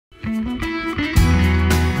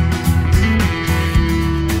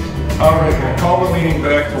All right, we'll call the meeting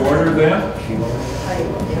back to order then.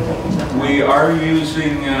 We are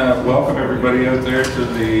using, welcome everybody out there to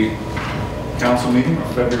the council meeting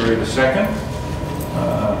on February the 2nd.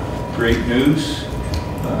 Great news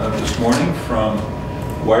this morning from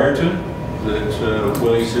Wyerton that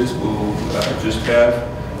Willie says we'll just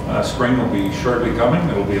have, spring will be shortly coming.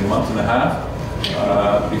 It'll be a month and a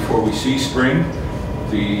half before we see spring.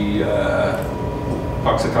 The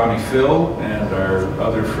Puxatawny Phil and our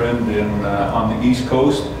other friend on the East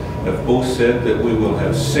Coast have both said that we will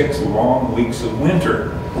have 6 long weeks of winter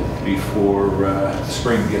before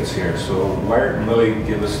spring gets here. So Wyert and Willie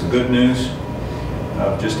give us the good news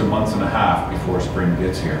of just a month and a half before spring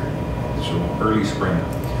gets here. So early spring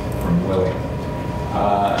from Willie.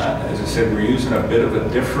 As I said, we're using a bit of a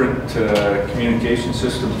different communication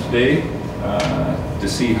system today to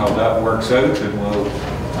see how that works out, and we'll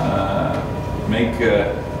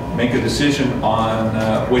make a decision on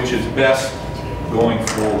which is best going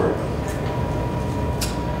forward.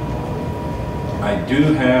 I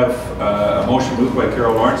do have a motion moved by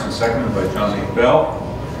Carol Lawrence and seconded by John A. Bell.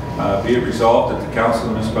 Be it resolved that the Council of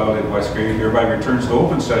the Municipality of West Grey hereby returns to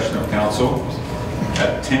open session of Council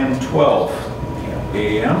at 10:12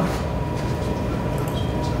 a.m.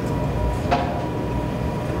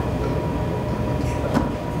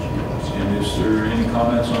 And is there any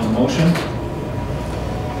comments on the motion?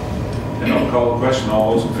 Then I'll call the question.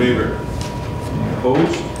 All those in favor? Any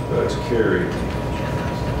opposed? That's carried.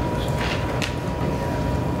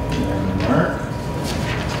 And Mark.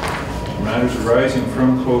 Matters arising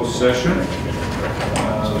from closed session.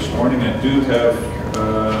 This morning I do have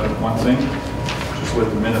one thing. Just let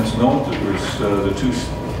the minutes note that was the 2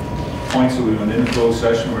 points that we went into closed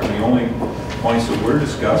session were the only points that were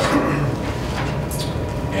discussed.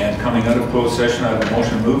 And coming out of closed session, I have a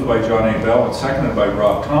motion moved by John A. Bell and seconded by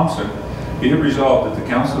Rob Thompson. Be it resolved that the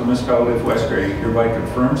Council of the Municipality of West Grey hereby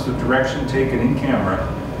confirms the direction taken in camera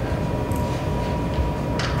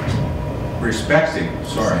respecting the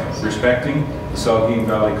Saugeen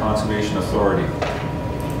Valley Conservation Authority.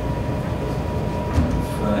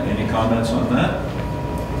 Any comments on that?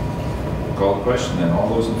 We'll call the question then. All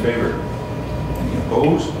those in favor? Any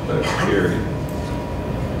opposed? That's carried.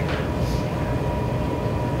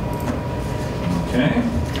 Okay.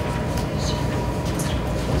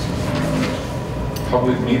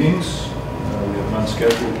 Public meetings. We have none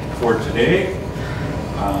scheduled for today.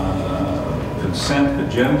 Consent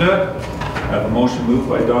agenda. I have a motion moved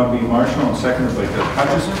by Don B. Marshall and seconded by Doug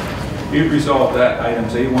Hutchison. Be it resolved that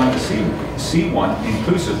items A1 to C1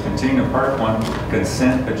 inclusive contained in Part 1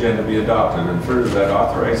 consent agenda be adopted, and further that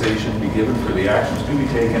authorization be given for the actions to be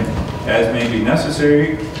taken as may be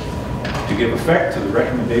necessary to give effect to the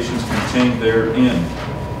recommendations contained therein.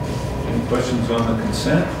 Any questions on the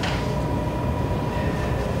consent?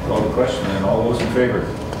 Call the question and all those in favor?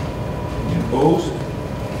 Any opposed?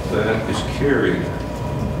 That is carried.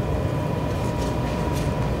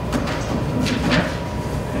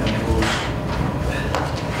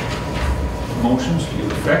 Motions to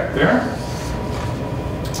give effect there.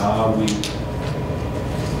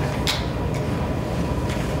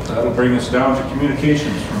 That'll bring us down to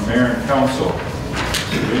communications from Mayor and Council.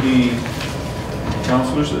 Is there any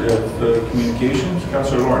councillors that have communications?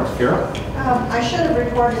 Councillor Lawrence. Carol? I should have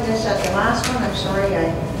recorded this at the last one. I'm sorry,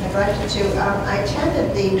 I neglected to. I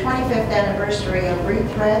attended the 25th anniversary of Read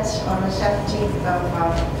Threads on the 17th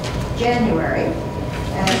of January,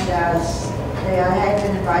 and I had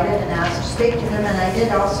been invited and asked to speak to them, and I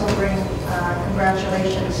did also bring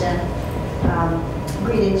congratulations and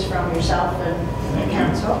greetings from yourself and the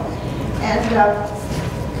council. And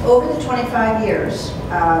over the 25 years,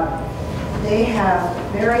 they have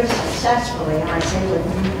very successfully, and I say with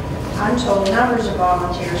untold numbers of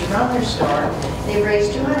volunteers run their store. They've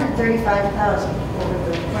raised $235,000 over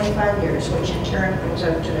the 25 years, which in turn goes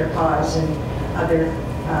out to their cause and other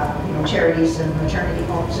charities and maternity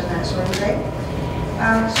homes and that sort of thing.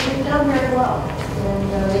 So they've done very well,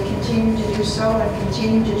 and they continue to do so and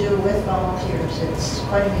continue to do with volunteers. It's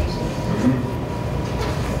quite amazing.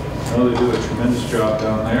 Well, they do a tremendous job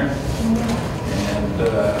down there, and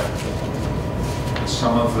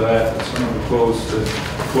some of the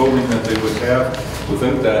clothing that they would have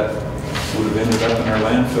without that would have ended up in our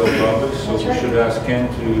landfill probably. So we should ask Ken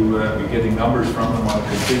to be getting numbers from them on a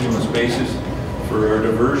continuous basis for our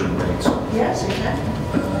diversion rates. Yes, exactly.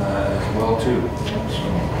 As well too.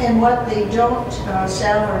 And what they don't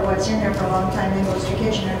sell or what's in there for a long time then goes to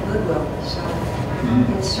Kitchener and Goodwill. So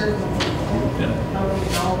it's certainly in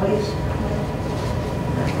all ways.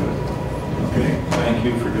 Okay, thank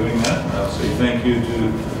you for doing that. I'll say thank you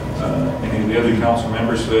to any of the other council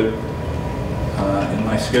members that In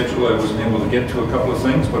my schedule, I wasn't able to get to a couple of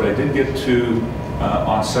things, but I did get to,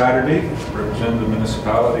 on Saturday, represent the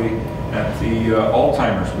municipality at the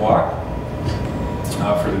Alzheimer's Walk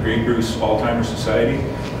for the Grey Bruce Alzheimer's Society.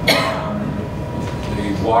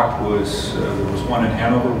 The walk was, there was one in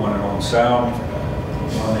Hanover, one in Owen Sound,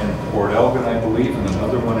 one in Port Elgin, I believe, and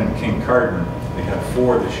another one in Kincardine. They had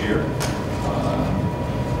 4 this year.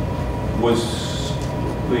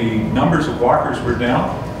 The numbers of walkers were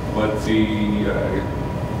down, but the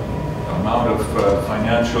amount of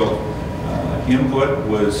financial input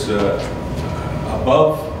was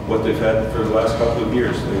above what they've had for the last couple of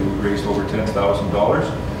years. They raised over $10,000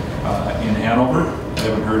 in Hanover. I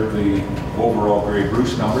haven't heard the overall Grey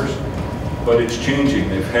Bruce numbers, but it's changing.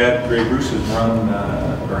 They've had, Grey Bruce has run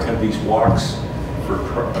or had these walks for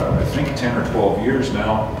I think 10 or 12 years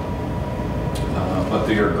now, but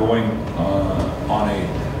they are going on a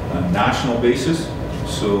national basis.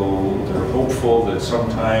 So they're hopeful that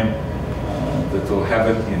sometime that they'll have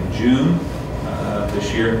it in June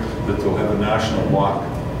this year, that they'll have a national walk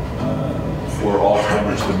for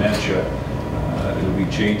Alzheimer's dementia. It'll be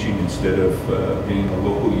changing, instead of being the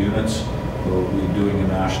local units, we'll be doing a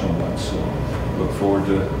national one. So look forward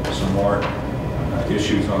to some more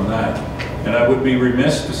issues on that. And I would be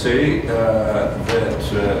remiss to say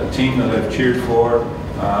that a team that I've cheered for,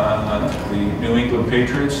 the New England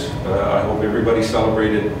Patriots, I hope everybody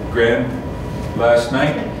celebrated grand last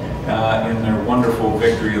night in their wonderful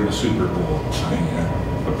victory in the Super Bowl.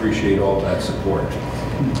 I appreciate all that support.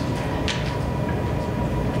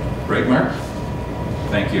 Right, Mark?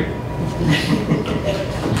 Thank you.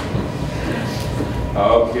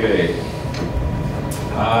 Okay.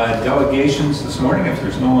 Delegations this morning, if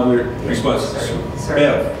there's no other responses. Sorry.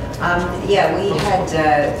 Yeah, we had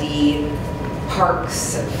the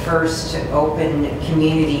Parks first open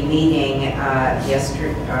community meeting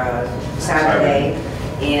Saturday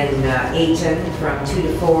in Ayton from 2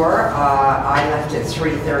 to 4. I left at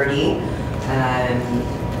 3:30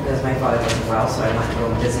 because my father wasn't well, so I went to go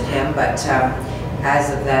and visit him. But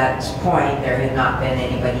as of that point, there had not been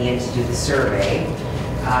anybody in to do the survey.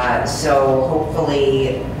 So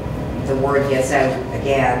hopefully the word gets out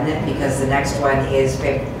again, because the next one is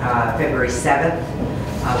February 7th,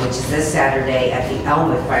 which is this Saturday at the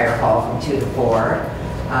Elmwood Fire Hall from 2 to 4.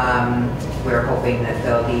 We're hoping that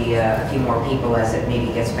there'll be a few more people as it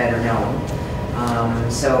maybe gets better known.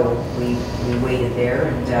 So we waited there,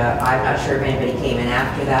 and I'm not sure if anybody came in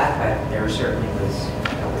after that, but there certainly was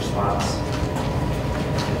no response.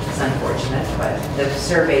 It's unfortunate, but the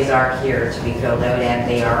surveys are here to be filled out, and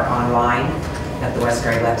they are online at the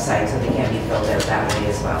Westgarden website, so they can be filled out that way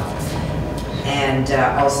as well. And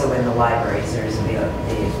also in the libraries,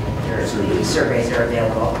 the surveys are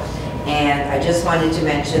available. And I just wanted to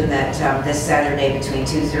mention that this Saturday between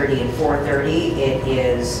 2:30 and 4:30, it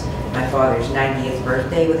is my father's 90th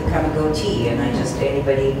birthday with a come and go tea, and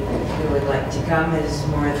anybody who would like to come is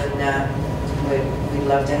more than we'd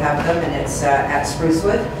love to have them, and it's at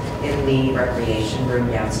Sprucewood in the recreation room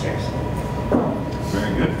downstairs.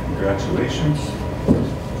 Very good. Congratulations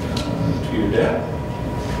to your dad.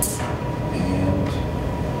 And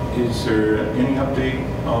is there any update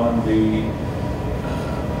on the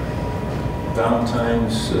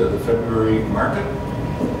Valentine's, the February market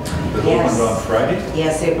that opened on Friday?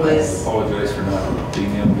 Yes, it was. I apologize for not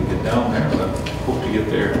being able to get down there, but hope to get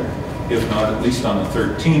there, if not at least on the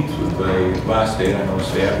 13th with the last date. I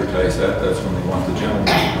noticed they advertised that. That's when they want the gentlemen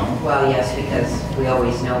to come. Well, yes, because we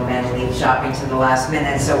always know men leave shopping to the last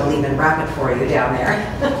minute, so we'll even wrap it for you down there.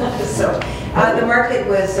 So the market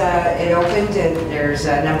was, it opened, and there's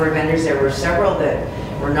a number of vendors. There were several that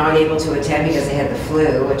were not able to attend because they had the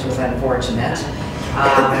flu, which was unfortunate.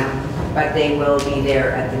 But they will be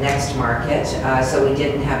there at the next market. So we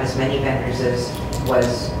didn't have as many vendors as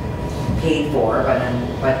was paid for,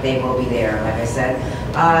 but they will be there, like I said.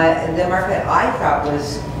 The market I thought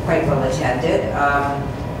was quite well attended.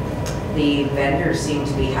 The vendors seem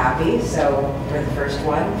to be happy, so for the first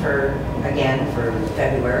one, for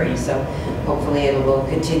February. So hopefully it will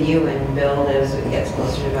continue and build as it gets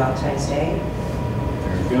closer to Valentine's Day.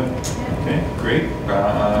 Very good. Okay, great.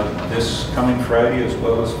 This coming Friday as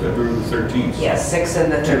well as February the 13th. Yes, 6th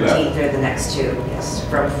and the 13th are the next two. Yes,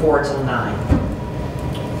 from 4 till 9.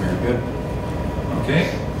 Very good.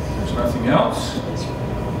 Okay, there's nothing else.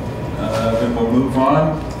 Then we'll move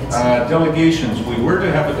on. Delegations. We were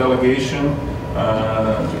to have a delegation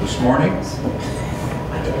this morning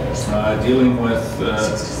dealing with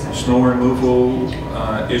snow removal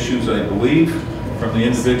issues, I believe, from the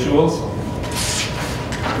individuals.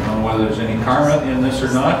 I don't know whether there's any karma in this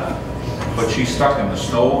or not, but she's stuck in the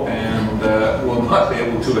snow and will not be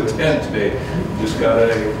able to attend today. Just got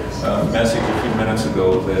a message a few minutes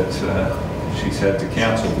ago that she's had to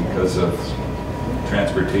cancel because of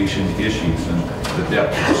transportation issues and the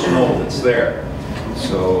depth of the snow that's there.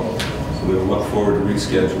 So we'll look forward to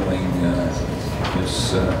rescheduling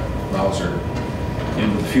Ms. Mauser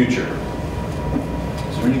in the future.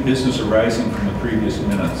 Is there any business arising from the previous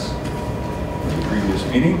minutes of the previous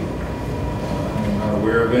meeting? I'm not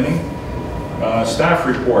aware of any. Staff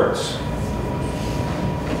reports.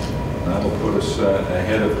 That'll put us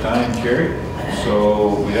ahead of time, Carrie.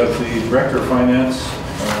 So we have the Director of Finance,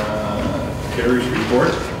 Carrie's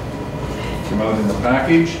report. Came out in the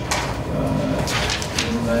package.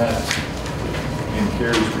 In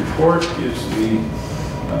Carrie's report is the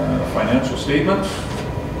financial statements,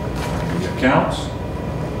 the accounts.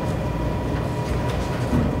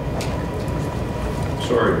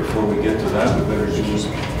 Sorry, before we get to that, we better do this.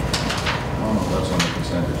 Oh no, that's on the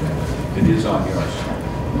consent agenda. It is on yours.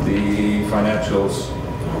 The financials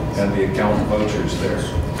and the account vouchers there. Is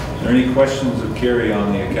there any questions of Carrie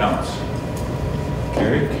on the accounts?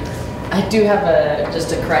 Carrie? I do have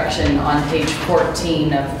just a correction on page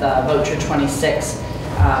 14 of the voucher 26,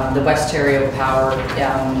 the West Ontario Power.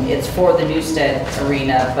 It's for the Newstead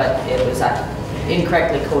Arena, but it was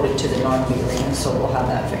incorrectly coded to the Northview Arena, so we'll have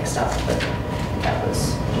that fixed up. But that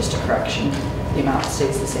was just a correction. The amount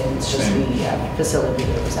stays the same. It's just the facility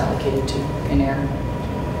that it was allocated to in error.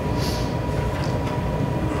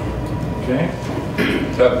 Okay.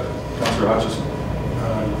 Doug, Councillor Hutchison.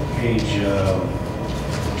 Page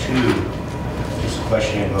 2, just a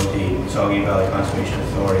question about the Saugeen Valley Conservation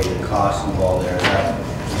Authority, the costs involved there.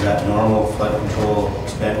 Is that normal flood control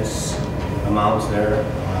expense amounts there?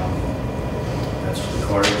 That's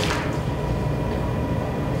recorded.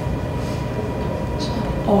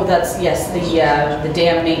 Oh, that's, yes, the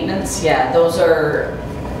dam maintenance. Yeah, those are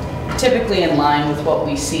typically in line with what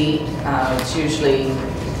we see. It's usually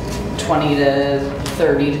 20 to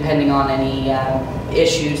 30, depending on any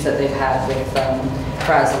issues that they've had with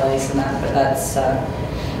frazzle ice and that, but that's a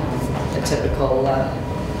typical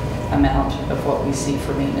amount of what we see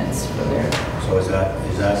for maintenance for there. So is that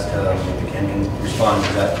can you respond,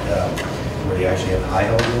 is that where you actually have high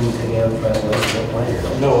holding taking out frazzle ice at that point?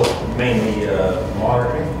 Or No, mainly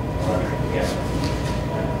monitoring. monitoring? Yeah.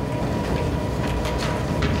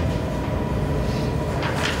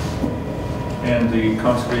 And the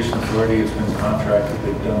Conservation Authority has been contracted.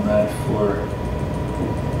 They've done that for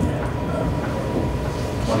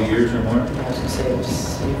 20 years or more. I was going to say it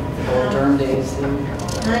was the old term days.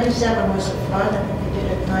 97 was a flood, I think we did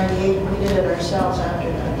it 98, we did it ourselves after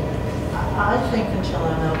that. I think until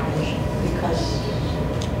amalgamation, because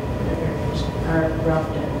our rough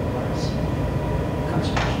dead was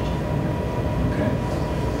conservation. Okay.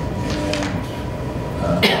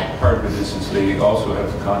 And part of it is they also have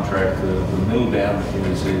to contract the mill dam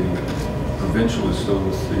is a provincial is still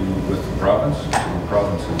with the province. So the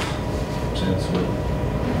province has since we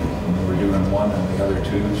were doing one and the other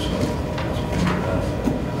two, so it's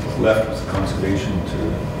been left with the conservation to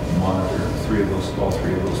monitor all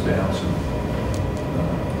three of those dams, and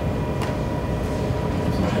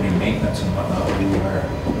if there's any maintenance and whatnot, we are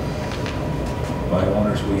by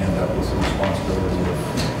owners, we end up with the responsibility of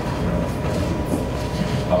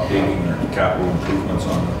updating their capital improvements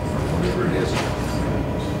on whatever it is.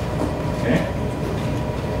 Okay.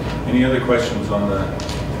 Any other questions on the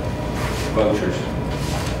vouchers?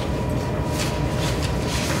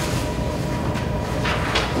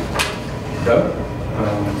 Doug?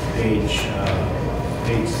 Page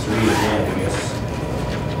 3 again, I guess.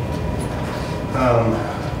 No,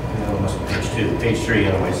 it must be page 2. Page 3,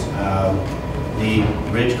 anyways. The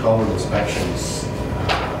bridge culvert inspections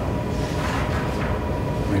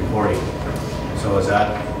reporting. So is that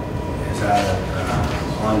an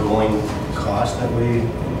ongoing cost that we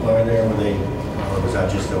apply there, or was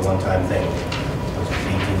that just a one-time thing? Was it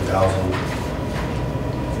 18,000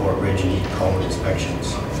 for bridge and culvert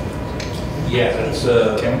inspections? Yeah, it's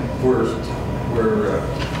we're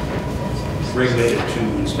regulated to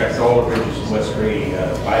inspect all the bridges in West Grey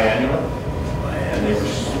biannually, and they were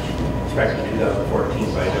inspected in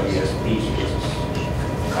 2014 by WSP, so this is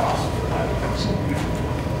cost for that.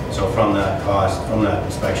 So from that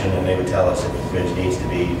inspection, then they would tell us if the bridge needs to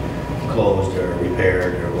be closed or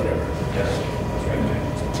repaired or whatever. Yes, that's right.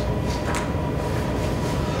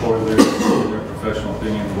 Or their professional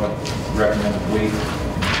opinion, what recommended weight,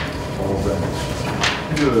 all of that.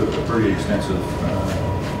 They do a pretty extensive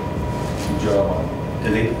job on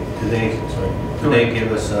it. Do they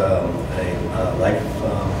give us a life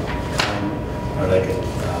time or like a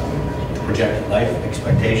projected life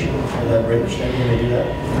expectation for that bridge then when they do that?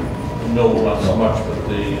 No, not so much, but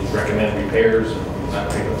they recommend repairs and that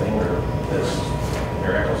type of thing, or as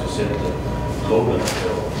Mayor Eccles has said, the load limit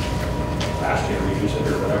till last year reduce it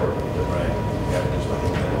or whatever. But, Right. yeah, just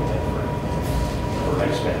looking at it for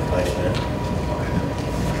lifespan. Lifespan.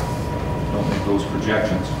 Don't make those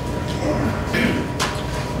projections.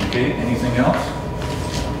 Okay, anything else?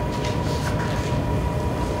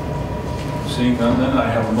 Seeing none, then I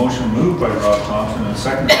have a motion moved by Rob Thompson and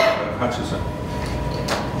seconded by Hutchison.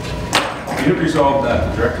 Be it resolved that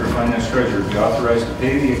the Director of Finance Treasurer be authorized to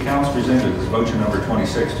pay the accounts presented as voucher number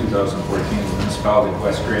 26, 2014, to the Municipality of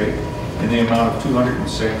West Grey in the amount of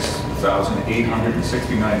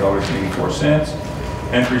 $206,869.84,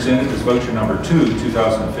 and presented as voucher number 2,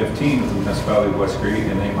 2015, of the Municipality of West Grey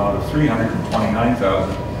in the amount of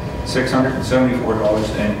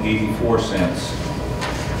 $329,674.84.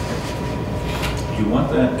 Do you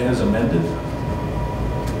want that as amended?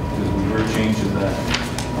 Because we were changing that.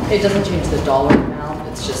 It doesn't change the dollar amount,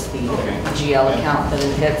 it's just the Okay. GL account that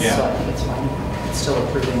it hits, Yeah. so I think it's fine. It's still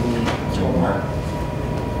approving the total. Mark.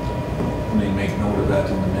 May make note of that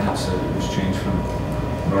in the minutes that it was changed from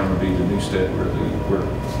Normandy to Newstead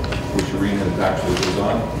which arena it actually was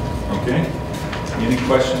on. Okay? Any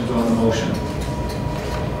questions on the motion?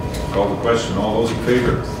 Call the question. All those in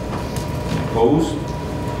favor? Opposed?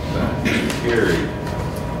 That is carried.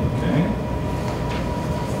 Okay.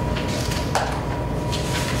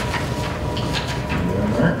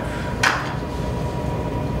 There.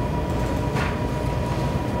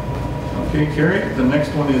 Okay, carried. The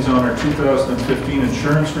next one is on our 2015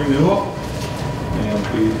 insurance renewal.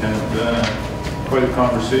 And we had quite a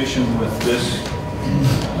conversation with this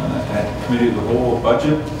at Committee of the Whole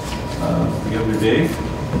budget the other day.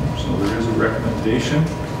 So there is a recommendation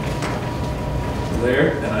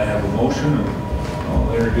there, and I have a motion, and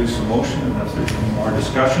I'll introduce the motion, and if there's any more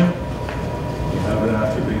discussion, we'll have it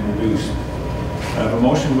after being introduced. I have a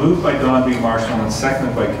motion moved by Don B. Marshall and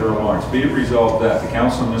seconded by Carol Lawrence. Be it resolved that the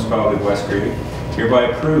Council of the Municipality of West Grey hereby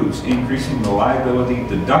approves increasing the liability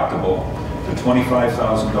deductible to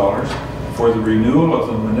 $25,000 for the renewal of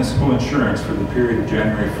the municipal insurance for the period of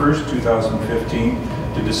January 1st, 2015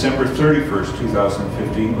 to December 31st,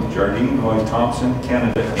 2015 with Jardine Lloyd Thompson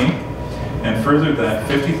Canada Inc. And further that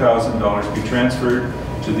 $50,000 be transferred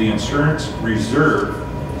to the insurance reserve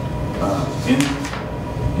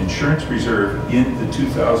in the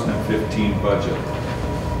 2015 budget. Is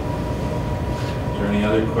there any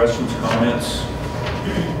other questions, comments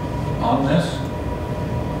on this?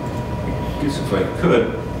 I guess if I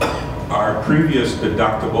could, our previous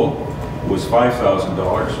deductible was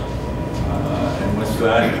 $5,000. And with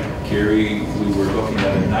that, Carrie, we were looking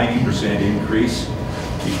at a 90% increase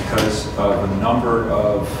because of a number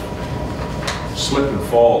of slip and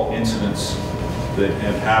fall incidents that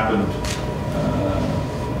had happened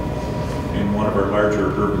in one of our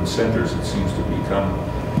larger urban centers. It seems to become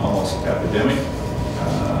almost epidemic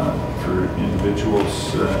for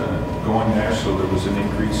individuals going there. So there was an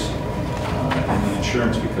increase in the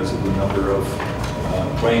insurance because of the number of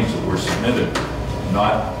claims that were submitted,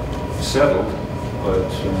 not settled, but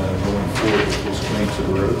going forward with those claims that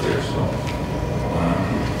were out there. So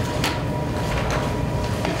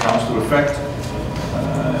it comes to effect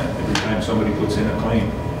every time somebody puts in a claim.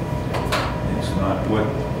 It's not what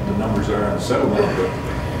the numbers are on the settlement, but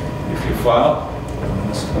if you file, the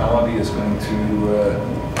municipality is going to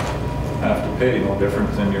have to pay, no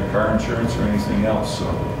different than your car insurance or anything else. So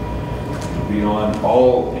it'll be on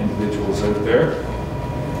all individuals out there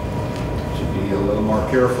to be a little more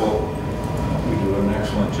careful. We do an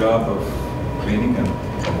excellent job of cleaning and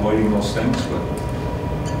avoiding those things, but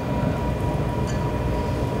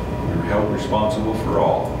we're held responsible for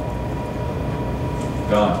all.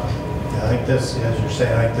 Don? I think this, as you're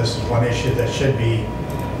saying, I think this is one issue that should be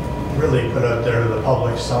really put out there to the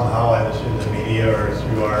public somehow, either through the media or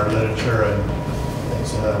through our literature. And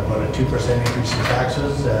it's about a 2% increase in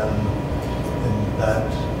taxes, and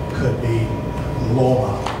that could be low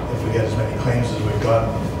amount if we get as many claims as we've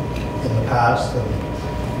gotten in the past. And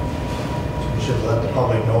so we should let the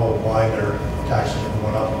public know why their taxes are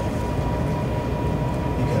going up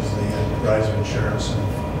because of the rise of insurance and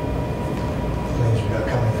claims we got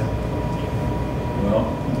coming in. Well,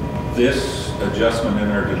 this adjustment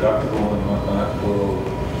in our deductible and whatnot will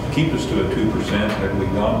keep us to a 2%. Had we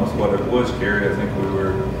gone with what it was, Carrie, I think we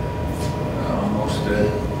were almost at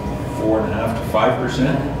 4.5% to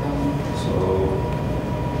 5%. So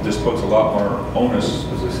this puts a lot more onus,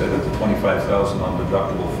 as I said, at the $25,000 on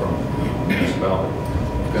deductible from the municipality.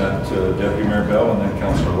 We've got Deputy Mayor Bell and then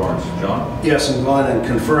Councillor Lawrence. John? Yes, and going and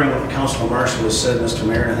conferring what Councillor Marshall has said, Mr.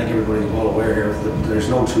 Mayor, and I think everybody's well aware here that there's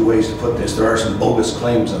no two ways to put this. There are some bogus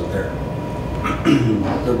claims out there.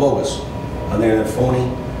 They're bogus, and they're phony.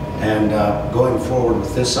 And going forward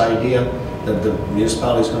with this idea that the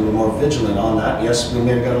municipality is going to be more vigilant on that. Yes, we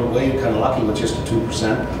may have got away kind of lucky with just a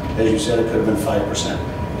 2%. As you said, it could have been 5%.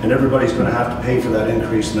 And everybody's going to have to pay for that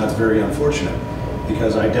increase, and that's very unfortunate,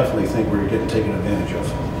 because I definitely think we're getting taken advantage of.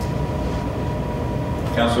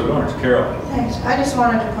 Councillor Lawrence. Carol? Thanks. I just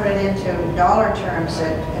wanted to put it into dollar terms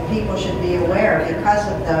that people should be aware, because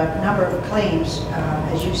of the number of claims,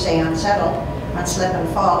 as you say, unsettled, on slip and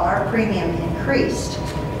fall, our premium increased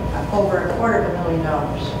over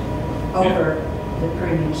 $250,000 over the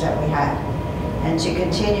premiums that we had. And to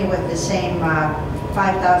continue with the same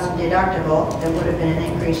 $5,000 deductible, there would have been an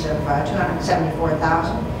increase of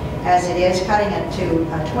 $274,000. As it is, cutting it to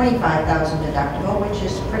a $25,000 deductible, which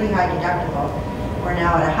is pretty high deductible, we're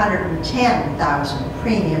now at $110,000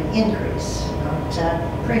 premium increase. Not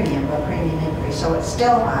premium, but premium increase. So it's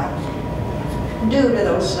still high due to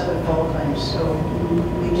those slip and fall claims. So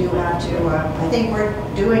we do have to, I think we're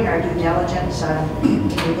doing our due diligence on to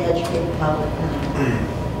educate the public on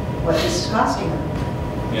what this is costing them.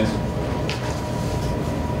 Yes.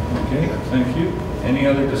 Okay, thank you. Any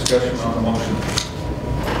other discussion on the motion?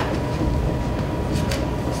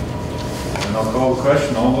 And I'll call the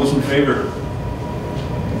question. All those in favor?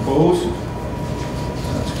 Opposed?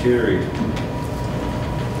 That's carried.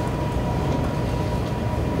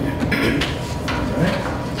 All right.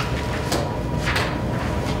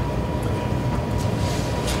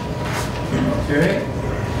 Okay.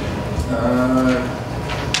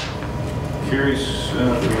 Carries,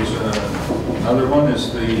 there's another one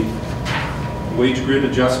is the wage grid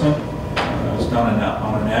adjustment. It's done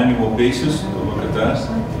on an annual basis. We'll look at that.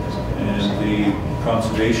 And the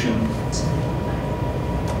conservation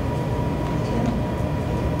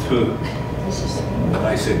when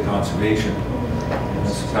I said conservation,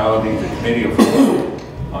 municipality, the committee of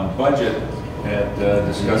on budget had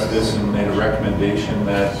discussed this and made a recommendation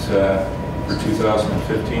that for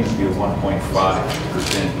 2015 to be a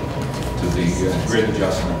 1.5% to the grid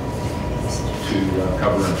adjustment to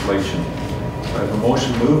cover inflation. I have a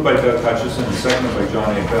motion moved by Doug Hutchison and seconded by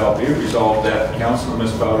John A. Bell. Be it resolved that the Council of the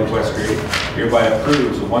Municipality of West Grade hereby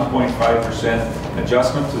approves a 1.5%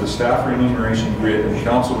 adjustment to the staff remuneration grid and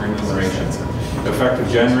council remuneration effective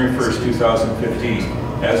January 1st, 2015,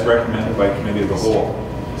 as recommended by Committee of the Whole.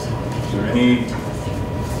 Is there any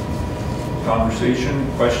conversation,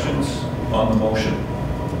 questions on the motion?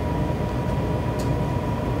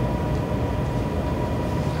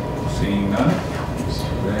 Seeing none,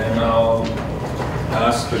 then I'll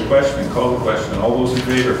ask the question, call the question. All those in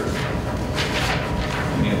favor?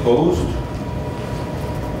 Any opposed?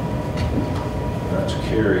 That's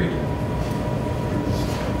carried.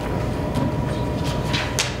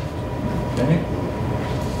 Okay.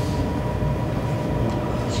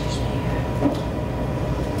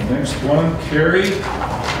 Next one, Carrie.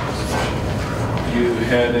 You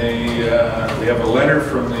had we have a letter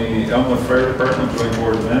from the Elmwood Fire Department Joint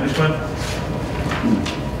Board of Management,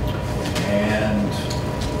 and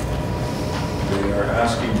they are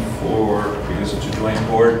asking for, because it's a joint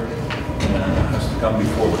board, has to come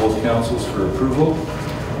before both councils for approval.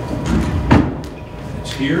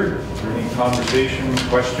 It's here. Is there any conversation,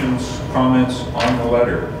 questions, comments on the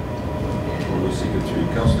letter before we see it through?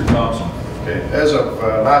 Councillor Thompson. Okay. As of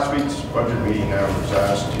last week's budget meeting, I was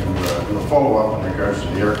asked to do a follow-up in regards to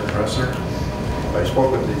the air compressor. I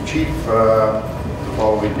spoke with the chief the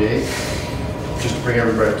following day, just to bring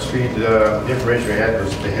everybody up to speed. The information we had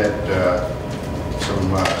was they had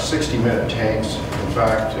some 60-minute tanks. In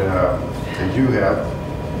fact,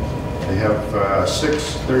 they have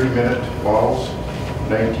 6 30-minute bottles,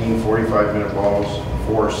 19 45-minute bottles,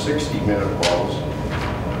 4 60-minute bottles,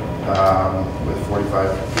 with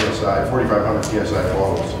 4,500 PSI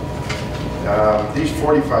bottles. These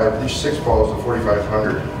 6 bottles of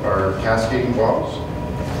 4,500 are cascading bottles.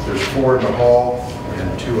 There's 4 in the hall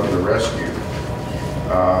and 2 on the rescue.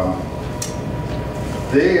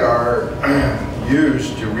 They are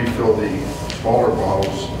used to refill the smaller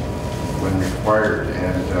bottles when required,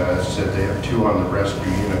 and as I said, they have 2 on the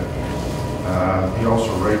rescue unit. He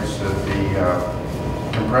also writes that the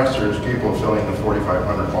compressor is capable of filling the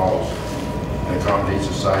 4,500 bottles and accommodates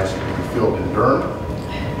the size that can be filled in Durham.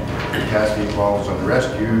 The cascade bottles on the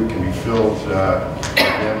rescue can be filled by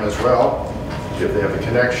them as well if they have the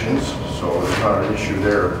connections, so there's not an issue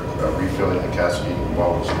there refilling the cascading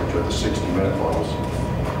bottles, which are the 60-minute bottles.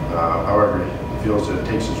 However, he feels that it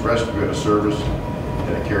takes his rescue out of service, and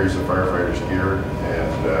and it carries the firefighter's gear.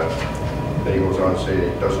 And then he goes on to say he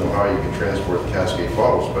doesn't know how you can transport the Cascade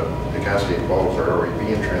bottles, but the Cascade bottles are already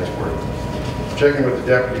being transported. Checking with the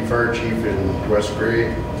deputy fire chief in West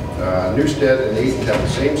Grey, Newstead and Eaton have the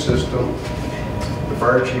same system. The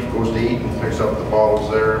fire chief goes to Eaton, picks up the bottles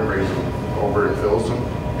there and brings them over and fills them.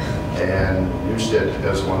 And Newstead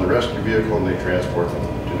has them on the rescue vehicle and they transport them to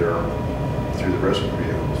through the rescue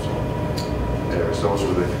vehicle. So, anyways, those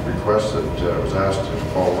were the requests that was asked to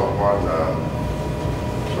follow up on.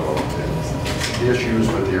 So the issues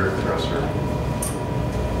with the air compressor.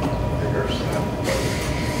 In regards to that.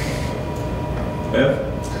 Bev?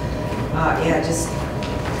 Yeah, just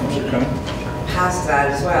past that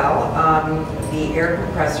as well. The air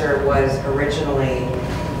compressor was originally,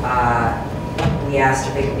 we asked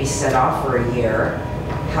if it could be set off for a year.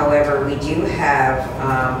 However, we do have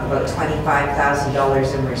about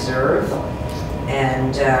 $25,000 in reserve,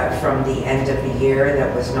 and from the end of the year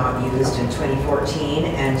that was not used in 2014,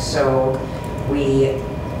 and so we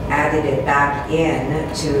added it back in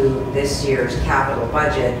to this year's capital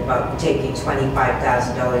budget, but taking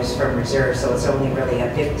 $25,000 from reserve, so it's only really a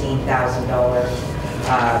 $15,000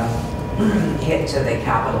 hit to the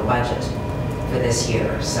capital budget for this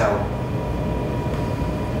year. So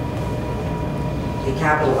the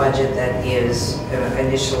capital budget that is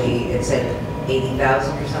initially, it said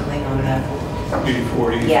 80,000 or something on that.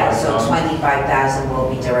 40. Yeah, so 25,000 will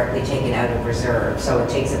be directly taken out of reserve, so it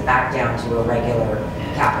takes it back down to a regular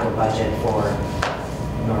capital budget for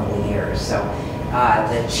normal years. So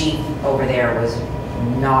the chief over there was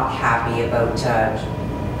not happy about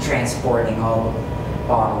transporting all the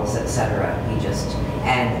bottles, etc. He just,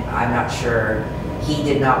 and I'm not sure, he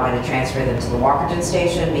did not want to transfer them to the Walkerton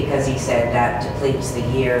station because he said that depletes the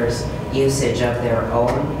year's usage of their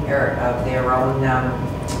own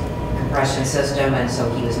compression system, and so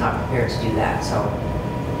he was not prepared to do that. So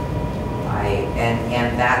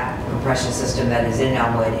and that compression system that is in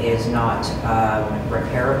Elmwood is not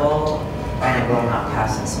repairable, and it will not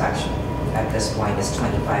pass inspection. At this point, it's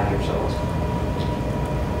 25 years old.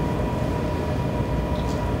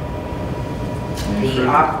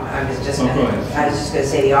 I was just going to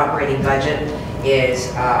say the operating budget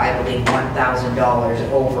is, I believe,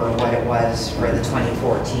 $1,000 over what it was for the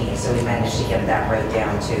 2014. So we managed to get that right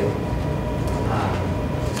down to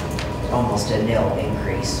almost a nil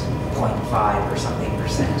increase, 0.5 or something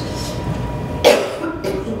percent.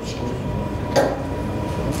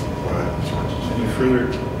 Any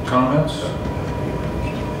further comments?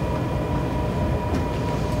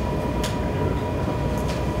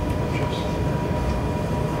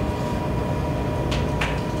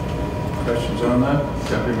 Questions on that?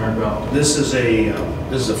 Deputy Mayor Bell. This is a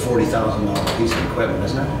 $40,000 piece of equipment,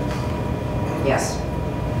 isn't it? Yes.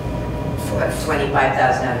 But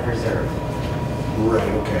 25,000 out of reserve.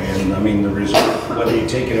 Right, okay, and I mean, the reserve, whether you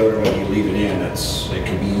take it out or whether you leave it in, it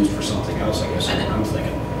could be used for something else, I guess, is what I'm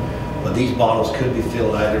thinking. But these bottles could be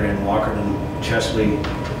filled either in Walkerton, Chesley,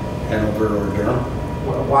 Hanover, or Durham.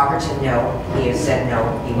 Walkerton, no. He has said no.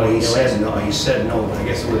 He Well, won't he do said it. no, he said no, but I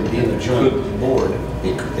guess it would be in the joint board,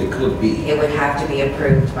 it could be. It would have to be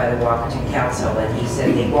approved by the Walkerton Council, and he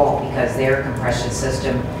said they won't because their compression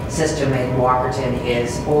system in Walkerton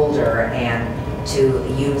is older, and to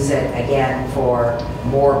use it again for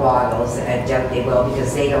more bottles, I doubt they will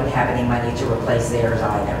because they don't have any money to replace theirs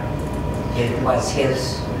either. It was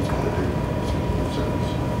his.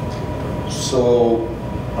 So,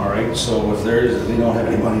 all right, so if they don't have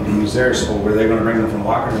any money to use theirs, so were they gonna bring them from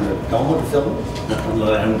Walkerton to Elmwood to fill them?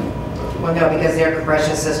 Well, no, because their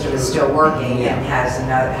compression system is still working and has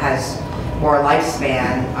more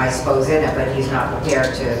lifespan, I suppose, in it, but he's not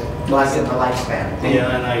prepared to lessen the lifespan.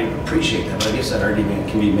 Yeah, and I appreciate that, but I guess that argument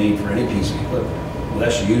can be made for any piece of equipment.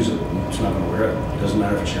 Unless you use it, it's not gonna wear it. Doesn't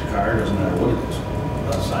matter if it's your car, doesn't matter what it is.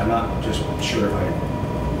 So I'm not just sure if I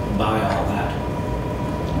buy all that.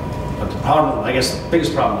 But the problem, I guess the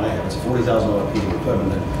biggest problem I have is a $40,000 piece of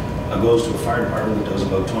equipment that goes to a fire department that does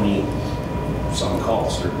about 20-some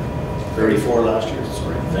calls, or 34 last year,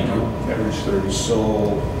 sorry, thank you. Average 30.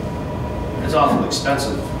 So it's awful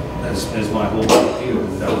expensive, as my whole view.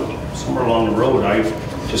 Somewhere along the road, I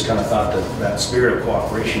just kind of thought that spirit of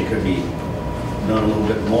cooperation could be done a little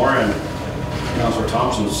bit more, and Councilor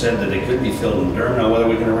Thompson said that it could be filled in Durham. Now, whether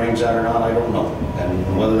we can arrange that or not, I don't know.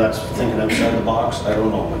 And whether that's thinking outside the box, I don't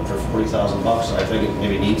know. But for $40,000, I think it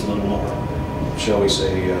maybe needs a little more, shall we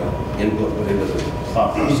say, input put into the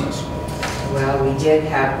thought process. Well, we did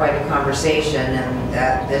have quite a conversation, and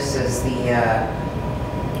that this is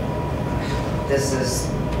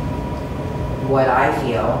what I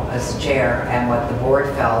feel as chair and what the board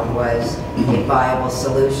felt was a viable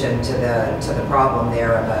solution to the problem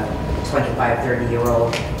there of a 25,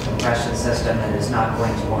 30-year-old compression system that is not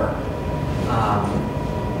going to work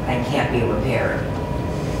and can't be repaired.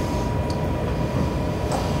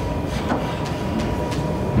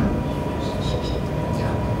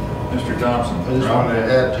 Mr. Thompson. I just wanted to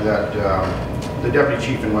add to that, the deputy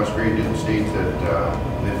chief in West Grey did state that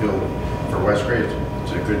they feel for West Grey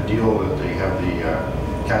it's a good deal that they have the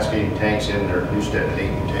cascading tanks in their Newstead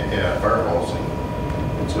and 8 fire halls. And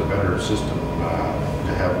it's a better system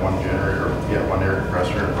to have one generator, one air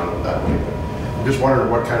compressor and run it that way. But I just wondered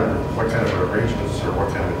what kind of arrangements or what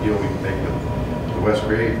kind of a deal we can make with the West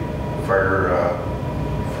Grey fire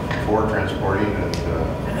for transporting and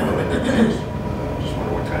filling their tanks. Just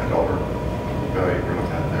wonder what kind of dollar value we're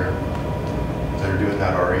looking at there. They're doing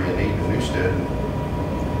that already in 8 in Newstead. And I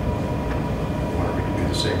wonder if we can do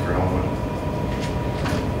the same for Elmwood.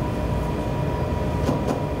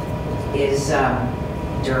 Is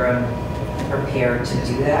Durham prepared to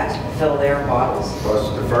do that? Fill their bottles? Plus,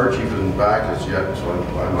 the fire chief isn't back as yet, so I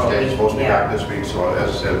understand he's supposed to be back this week. So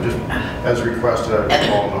as I said, just as requested, I've been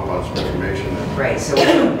following up on some information. Right, so we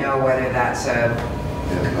don't know whether that's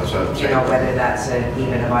That's what I'm saying. whether that's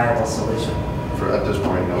even a viable solution. At this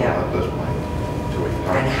point, no, Yeah. at this point. Until we can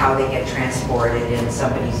talk. And how they get transported in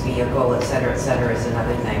somebody's vehicle, et cetera, is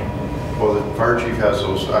another thing. Well, the fire chief has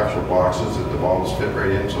those actual boxes that the bottles fit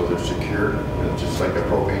right in, so they're secure. It's just like a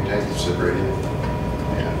propane tank, they sit right in,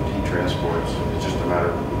 and he transports. It's just a matter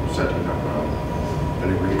of setting up an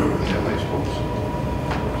agreement with him, I suppose.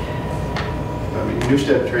 I mean,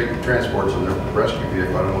 Newstead transports in their rescue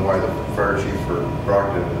vehicle. I don't know why the fire chief for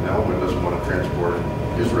Brockton and Elmwood doesn't want to transport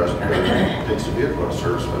his rescue vehicle. It takes the vehicle out of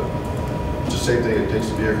service, but it's the same thing. It takes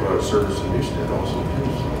the vehicle out of service in Newstead also too.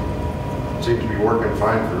 So it seems to be working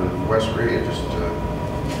fine for West Grey. It just, I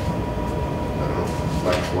don't know,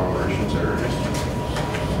 lack of collaborations there.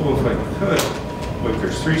 Well, if I could, look,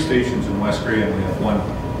 there's 3 stations in West Grey and we have 1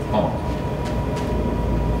 pump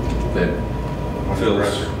that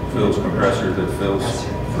fills compressor that fills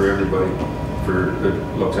for everybody, that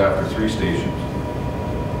looks after 3 stations.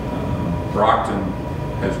 Brockton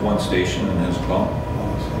has 1 station and has a pump.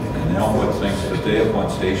 And Elmwood thinks that they have 1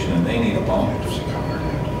 station and they need a pump.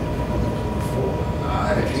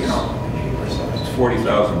 You know, it's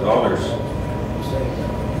 $40,000.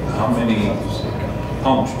 How many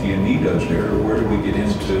pumps do you need out there? Or where do we get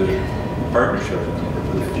into partnership?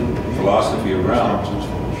 The philosophy around,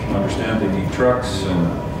 understand they need trucks and,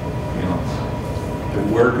 you know,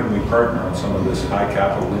 where can we partner on some of this high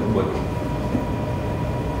capital input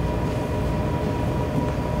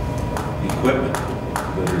equipment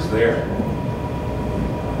that is there?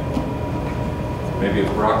 Maybe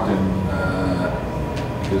if Brockton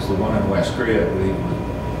is the one in West Grey, I believe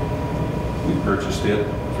we purchased it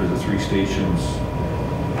for the 3 stations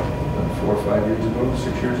 4 or 5 years ago,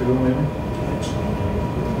 6 years ago maybe.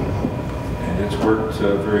 And it's worked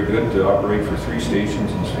very good to operate for 3 stations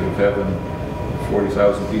instead of having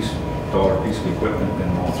 $40,000 piece of equipment in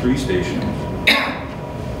all 3 stations.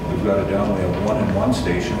 We've got it down. We have 1 in 1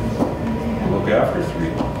 station to look after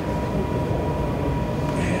 3.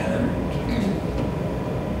 And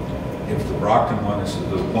if the Brockton one is to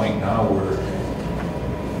the point now where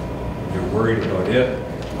they're worried about it,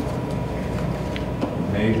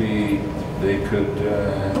 maybe they could,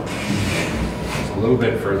 it's a little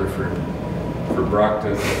bit further for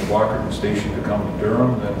Brockton, Walkerton Station to come to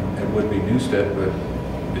Durham than it would be Newstead, but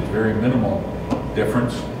it's very minimal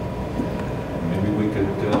difference. Maybe we could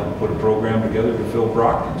put a program together to fill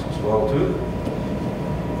Brockton's as well too,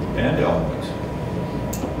 and Elmwood's.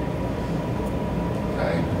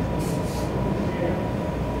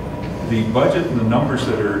 The budget and the numbers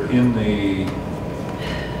that are in the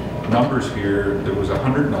numbers here, there was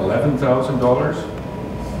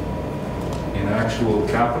 $111,000 in actual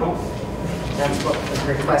capital. That's what was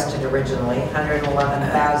requested originally,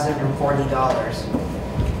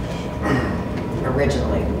 $111,040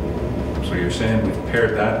 originally. So you're saying we've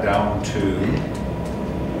pared that down to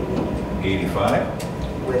 85?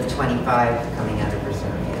 With 25 coming out of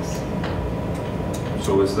reserve, yes.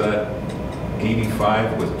 So is that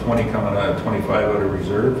 85 with 20 coming out, 25 out of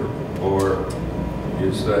reserve, or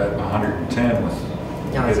is that 110 with?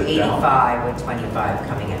 No, it's get it down? 85 with 25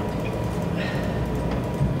 coming out.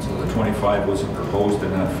 So the 25 wasn't proposed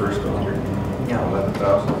in that first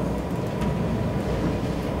 111,000?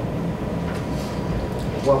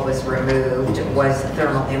 What was removed was the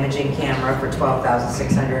thermal imaging camera for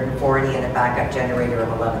 $12,640 and a backup generator of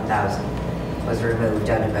 $11,000 was removed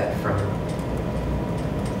out of it from.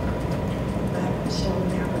 So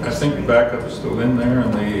now was think the backup is still in there,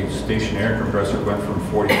 and the station air compressor went from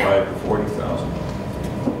 45 to 40,000.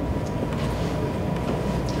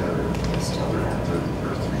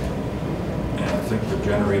 And I think the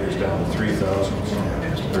generator's down to 3,000.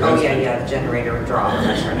 Oh, yeah, the generator dropped,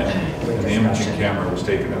 that's right. And the imaging camera was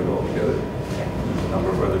taken out altogether. A number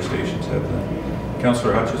of other stations have that.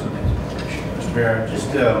 Councillor Hutchison. Mr. Mayor,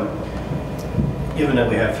 just given that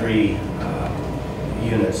we have 3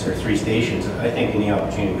 units or 3 stations, I think any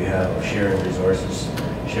opportunity we have of sharing resources,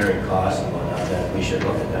 sharing costs and whatnot, that we should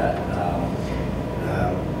look at that.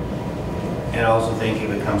 And I also think if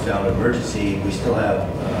it comes down to emergency, we still have,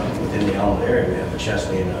 within the Alma area, we have the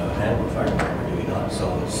Chesley and Hanover Fire Department, do we not?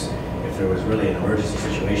 So if there was really an emergency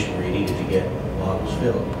situation where you needed to get bottles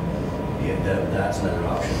filled, that's another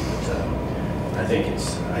option. But I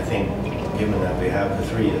think given that we have the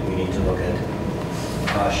 3, that we need to look at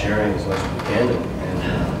cost sharing as much as we can and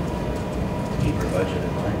keep our budget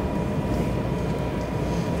in mind.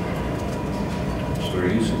 So are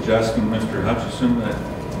you suggesting, Mr. Hutchison, that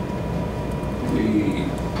we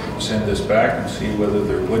send this back and see whether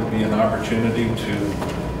there would be an opportunity to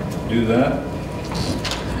do that?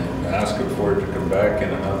 And ask it for it to come back in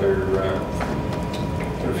another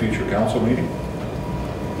future council meeting?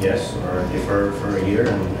 Yes, or defer for a year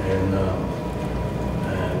and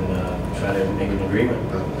try to make an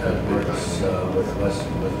agreement that works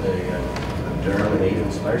with the Durham and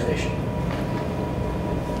Eden's fire station.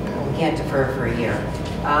 We can't defer for a year.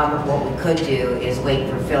 What we could do is wait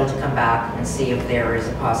for Phil to come back and see if there is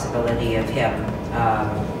a possibility of him,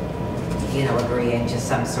 agreeing to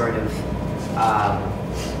some sort of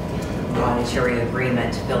monetary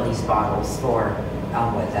agreement to fill these bottles for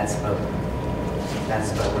Elmwood. That's about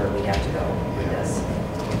where we'd have to go with this.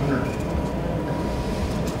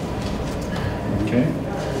 Okay.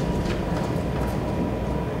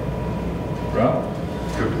 Rob?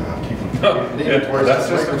 Good, Yeah, that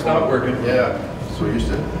system's not working. Yeah, so used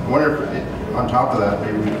to, I wonder if, on top of that,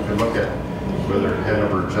 maybe we could look at whether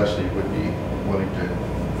Hanover or Chesley would be willing to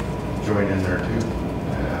join in there too,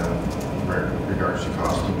 in regards to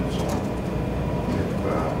costing and so on, if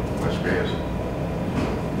West Bay is.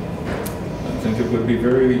 I think it would be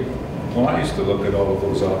very wise to look at all of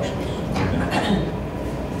those options.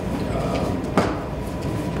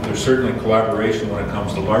 There's certainly collaboration when it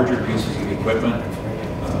comes to larger pieces of equipment.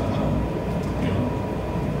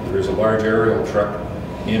 There is a large aerial truck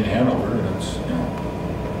in Hanover, and it's,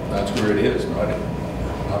 that's where it is.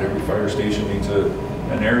 Not every fire station needs an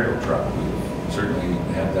aerial truck. We've certainly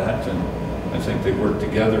had that, and I think they work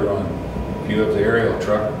together on, if you have the aerial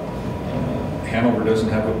truck, Hanover doesn't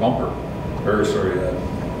have a bumper, or sorry,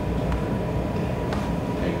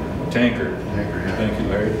 tanker. Yeah. Thank you,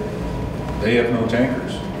 Larry. They have no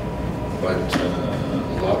tankers, but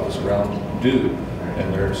a lot of us around do.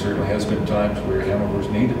 And there certainly has been times where Hanover's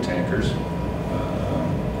needed tankers,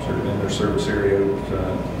 sort of in their service area,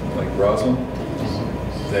 like Roslyn,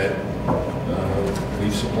 that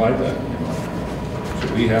we've supplied that.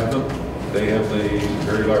 So we have them. They have the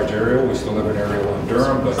very large aerial. We still have an aerial in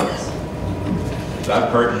Durham, but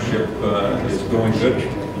that partnership is going good.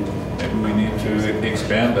 Maybe we need to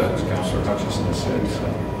expand that, as Councillor Hutchison has said. So.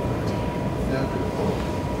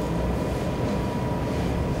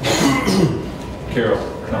 Carol,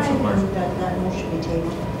 Councillor Martin. That motion be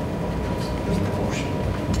tabled.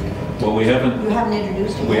 Well, we haven't. You haven't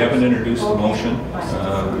introduced it yet? We haven't introduced the Okay. motion.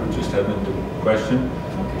 We're just having the question.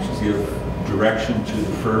 Okay. To give direction to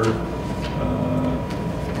defer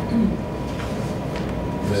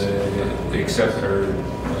except or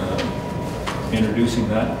introducing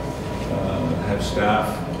that. Have staff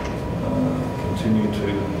continue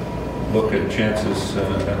to look at chances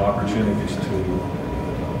and opportunities to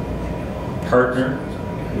partner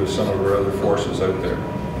with some of our other forces out there.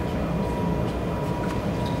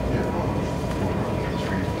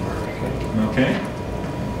 Okay.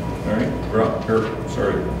 All right.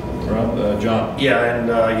 John. Yeah, and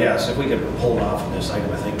yes, if we could hold off on this item,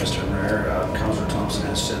 I think Mr. Mayor, Councillor Thompson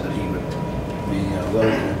has said that he would be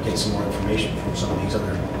willing to get some more information from some of these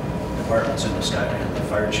other departments in the sky and the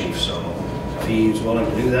fire chief. So if he's willing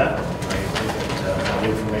to do that, I think that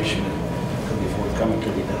information that could be forthcoming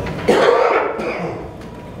could be done.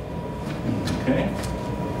 Okay.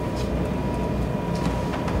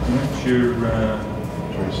 What's your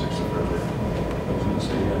 26th of February. I was going to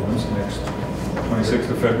say, when's the next? 26th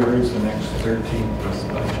of February is the next 13th.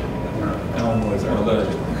 Elmwood,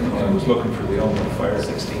 I was looking for the Elmwood Fire.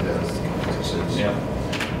 16. Yeah.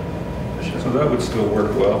 So that would still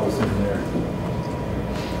work well within their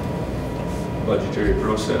budgetary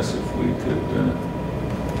process if we could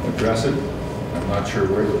address it. I'm not sure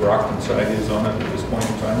where the Brockton side is on it at this point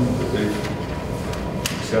in time, whether they've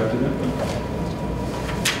accepted it, but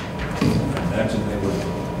I imagine they would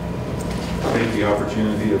take the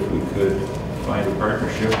opportunity if we could find a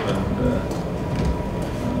partnership and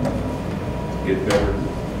get better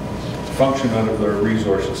function out of the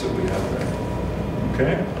resources that we have there.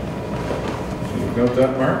 Okay? So you've got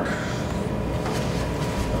that, Mark?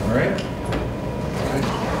 All right.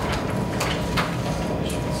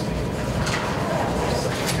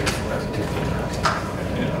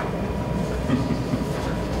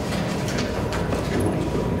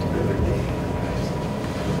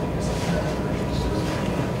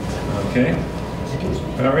 Okay.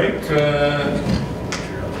 All right.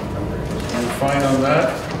 We're fine on that.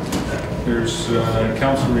 There's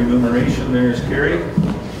council remuneration. There's Gary.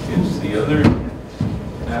 Is the other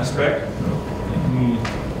aspect.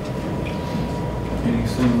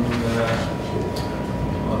 Anything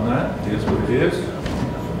on that? It is what it is.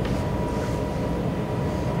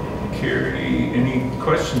 Carrie, any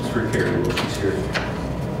questions for Carrie while she's here?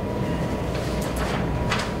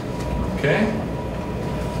 Okay.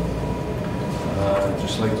 I'd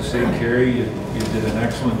just like to say, Carrie, you did an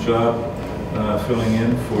excellent job filling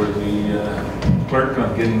in for the clerk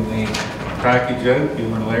on getting the package out.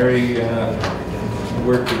 You and Larry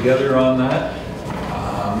worked together on that.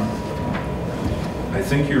 I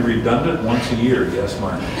think you're redundant once a year, yes,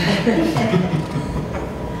 Mark?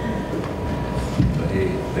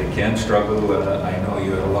 They can struggle. I know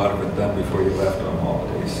you had a lot of it done before you left on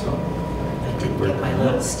holidays, so. I did get my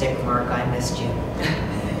little stick mark. I missed you.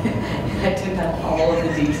 I did have all of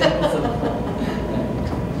the details of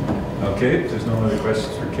Okay, if there's no other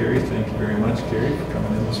questions for Carrie, thank you very much, Carrie, for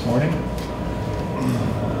coming in this morning.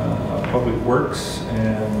 Public Works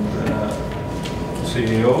and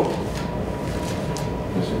CEO.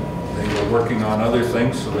 They were working on other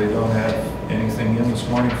things, so they don't have anything in this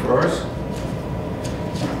morning for us.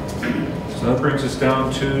 So that brings us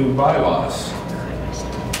down to bylaws.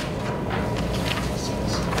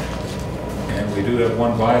 And we do have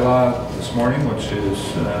one bylaw this morning, which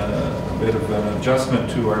is a bit of an adjustment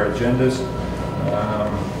to our agendas.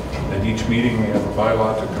 At each meeting, we have a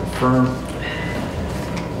bylaw to confirm.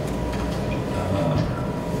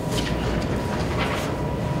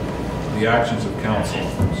 The actions of council,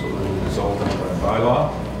 so that it is all done by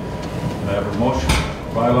bylaw. And I have a motion,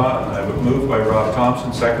 bylaw, and I have a move by Rob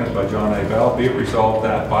Thompson, seconded by John A. Bell. Be it resolved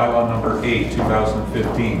that bylaw number 8,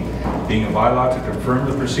 2015, being a bylaw to confirm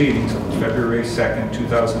the proceedings of the February 2nd,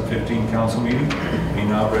 2015 council meeting, be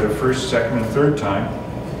now read a first, second, and third time,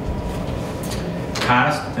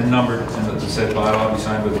 passed and numbered, and that the said bylaw be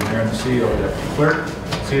signed by the mayor and the CEO or deputy clerk,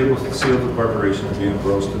 sealed with the seal of the corporation, and be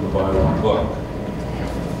engrossed in the bylaw book.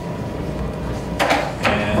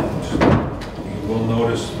 We'll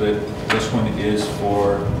notice that this one is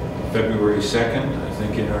for February 2nd. I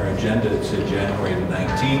think in our agenda it said January the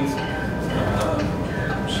 19th.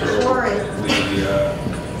 So we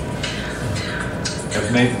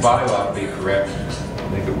have made the bylaw be correct. I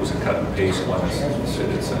think it was a cut and paste one. It said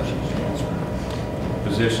it's a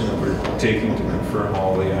position that we're taking to confirm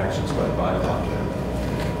all the actions by bylaw.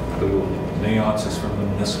 The nuances from the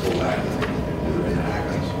municipal act.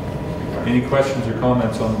 Any questions or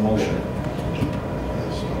comments on the motion?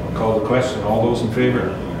 Call the question. All those in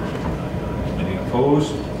favor? Any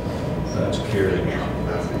opposed? That's carried.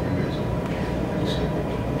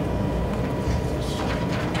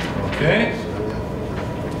 Okay.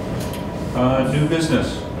 New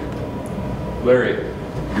business. Larry.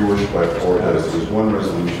 Your Worship, I forward that there's one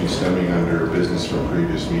resolution stemming under business from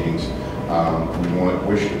previous meetings. We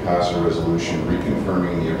wish to pass a resolution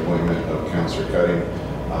reconfirming the appointment of Councillor Cutting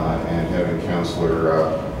and having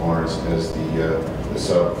Councillor Lawrence as the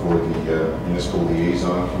sub for the Municipal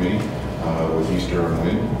Liaison Committee with Easter on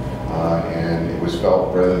Wind. And it was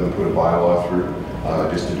felt rather than put a bylaw through,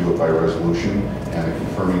 just to do it by resolution, and a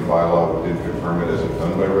confirming bylaw didn't confirm it as it's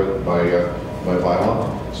done by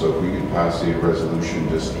bylaw. So if we could pass a resolution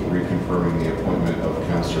just reconfirming the appointment of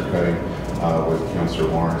Councillor Cutting with Councillor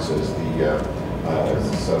Lawrence as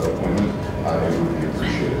the sub appointment, it would be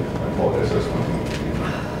appreciated. I apologize, that's one thing.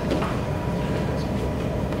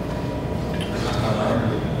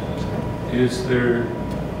 Is there,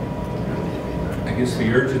 I guess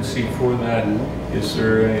the urgency for that, is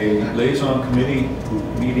there a liaison committee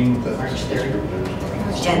meeting? March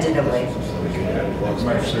 3rd. Tentatively.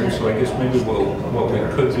 March 3rd, so I guess maybe what we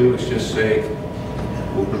could do is just say,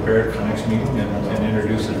 we'll prepare it for next meeting and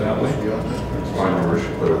introduce it that way. Fine, Your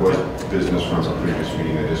Worship, but it was business from the previous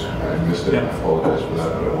meeting. I missed it. I apologize for that,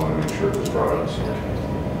 but I want to make sure it was brought up. So.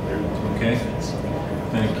 Okay.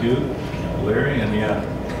 Thank you, Larry. And yeah,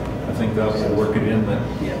 I think that will work it in that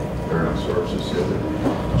There are sources, yeah.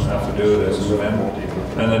 don't have to do it as an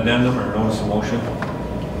amendment. An addendum or notice of motion?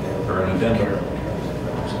 Or an addendum?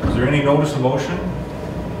 Is there any notice of motion?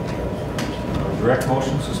 Or direct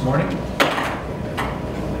motions this morning?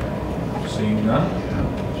 Seeing none?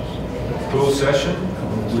 Closed session? I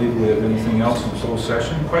don't believe we have anything else in closed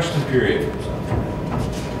session. Question period.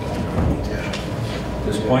 At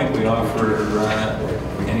this point, we offer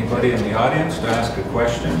anybody in the audience to ask a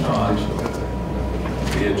question on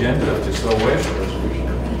the agenda if they so wish.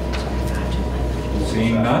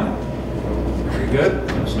 Seeing none? Very good.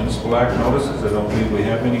 Municipal Act notices, I don't believe we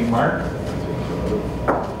have any. Mark?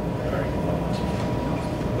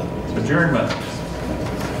 Adjournment.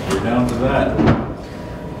 We're down to that.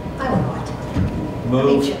 I don't know.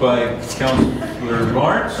 Moved by Councillor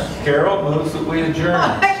Lawrence. Carol moves that we adjourn.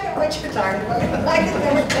 I know what you're talking about.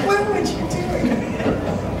 What would you do?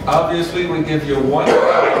 Obviously, we give you one thing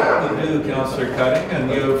to do, Councillor Cutting, and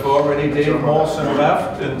you've already, Dave Molson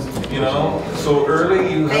left, and, you know, so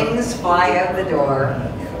early you have... Things fly out the door.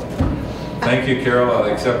 Thank you, Carol. I'll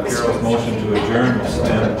accept Carol's motion to adjourn. We'll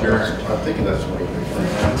stand adjourned. I'm thinking that's what you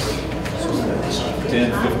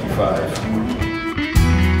 10:55.